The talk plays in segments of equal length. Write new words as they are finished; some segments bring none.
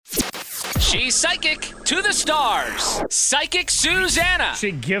She's psychic to the stars. Psychic Susanna.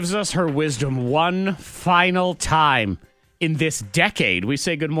 She gives us her wisdom one final time in this decade. We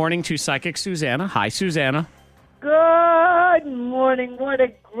say good morning to Psychic Susanna. Hi, Susanna. Good morning. What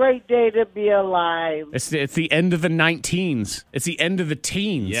a great day to be alive. It's the end of the 19s. It's the end of the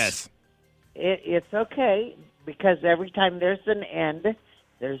teens. Yes. It's okay, because every time there's an end,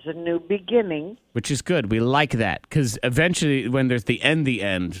 there's a new beginning. Which is good. We like that, because eventually when there's the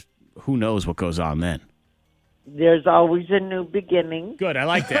end, who knows what goes on then. There's always a new beginning. Good. I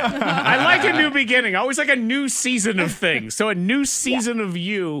like that. I like a new beginning. I always like a new season of things. So a new season of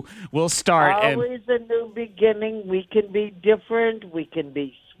you will start. Always a new beginning. We can be different. We can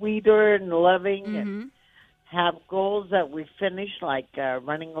be sweeter and loving and have goals that we finish, like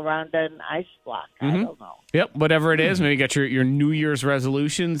running around an ice block. I don't know. Yep, whatever it is. Maybe you got your New Year's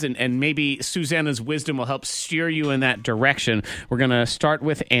resolutions, and maybe Susanna's wisdom will help steer you in that direction. We're going to start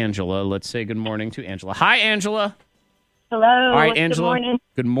with Angela. Let's say good morning to Angela. Hi, Angela. Hello. All right, Angela. Good morning.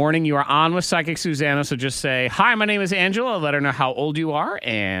 Good morning. You are on with Psychic Susanna, so just say, hi, my name is Angela. Let her know how old you are,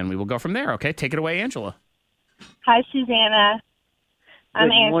 and we will go from there, okay? Take it away, Angela. Hi, Susanna. I'm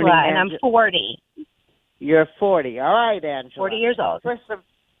Good Angela, morning, and I'm 40. You're 40. All right, Angela. 40 years old.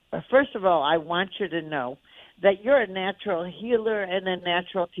 First of all, I want you to know that you're a natural healer and a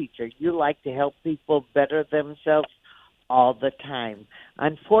natural teacher. You like to help people better themselves all the time.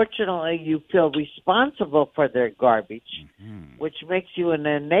 Unfortunately, you feel responsible for their garbage, which makes you an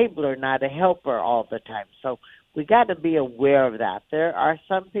enabler, not a helper all the time. So we got to be aware of that. There are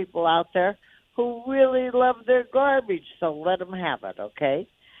some people out there who really love their garbage, so let them have it, okay?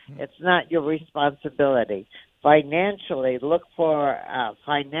 It's not your responsibility. Financially, look for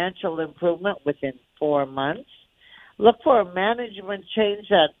financial improvement within 4 months. Look for a management change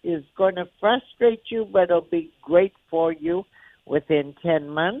that is going to frustrate you, but it'll be great for you within 10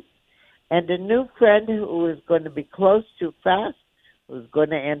 months. And a new friend who is going to be close too fast, who's going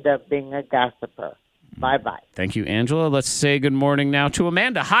to end up being a gossiper. Bye-bye. Thank you, Angela. Let's say good morning now to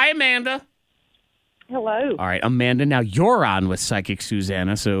Amanda. Hi, Amanda. Hello. All right, Amanda, now you're on with Psychic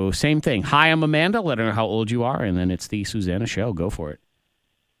Susanna, so same thing. Hi, I'm Amanda. Let her know how old you are, and then it's the Susanna Show. Go for it.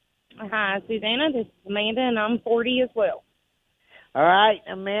 Hi, Susanna. This is Amanda, and I'm 40 as well. All right,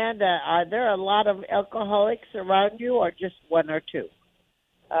 Amanda, are there a lot of alcoholics around you or just one or two?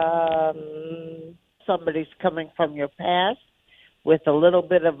 Somebody's coming from your past with a little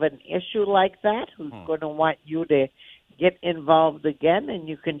bit of an issue like that who's going to want you to get involved again, and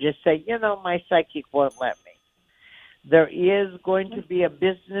you can just say, my psychic won't let me. There is going to be a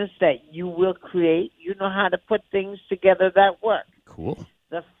business that you will create. You know how to put things together that work. Cool.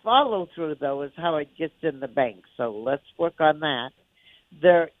 The follow-through, though, is how it gets in the bank, so let's work on that.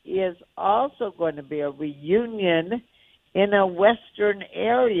 There is also going to be a reunion in a western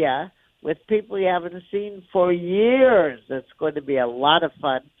area with people you haven't seen for years. It's going to be a lot of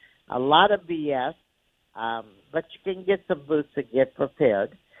fun, a lot of BS. But you can get some boots and get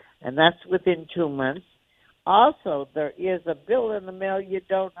prepared, and that's within 2 months. Also, there is a bill in the mail you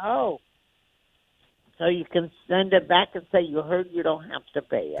don't owe, so you can send it back and say you heard you don't have to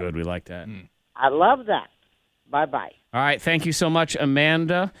pay it. Good, we like that. I love that. Bye-bye. All right, thank you so much,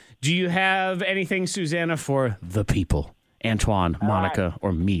 Amanda. Do you have anything, Susanna, for the people? Antoine, Monica,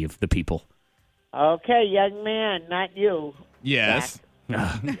 or me of the people? Okay, young man, not you. Yes.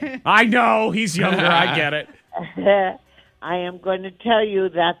 I know, he's younger, I get it. I am going to tell you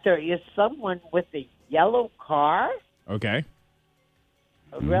that there is someone with a yellow car. Okay.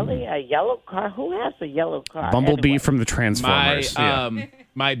 Really? A yellow car? Who has a yellow car? Bumblebee Anyway. from the Transformers.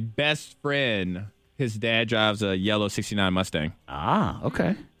 My best friend, his dad drives a yellow 69 Mustang. Ah,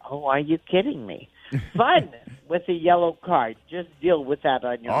 okay. Oh, are you kidding me? Fun with a yellow car. Just deal with that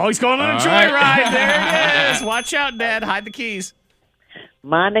on your own. Oh, he's going on a joyride. There it is. Watch out, Dad. Hide the keys.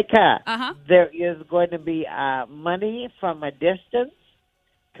 Monica, there is going to be money from a distance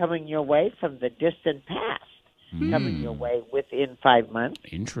coming your way, from the distant past, coming your way within 5 months.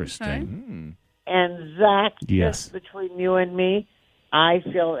 Interesting. And Zach, Yes. just between you and me, I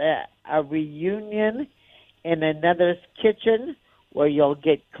feel a reunion in another's kitchen where you'll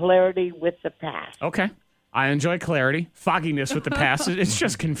get clarity with the past. Okay. I enjoy clarity. Fogginess with the past, it's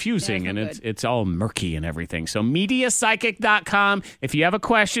just confusing, and it's all murky and everything. So MediaPsychic.com. If you have a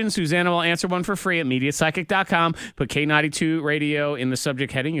question, Susanna will answer one for free at MediaPsychic.com. Put K92 Radio in the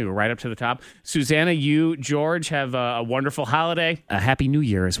subject heading. You go right up to the top. Susanna, you, George, have a wonderful holiday. A Happy New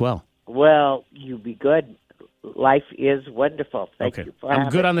Year as well. Well, you be good. Life is wonderful. Thank you for I'm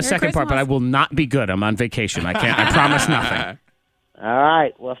having good on the Merry second part, but I Christmas. will not be good. I'm on vacation. I promise nothing. All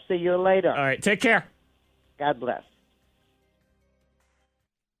right. We'll see you later. All right. Take care. God bless.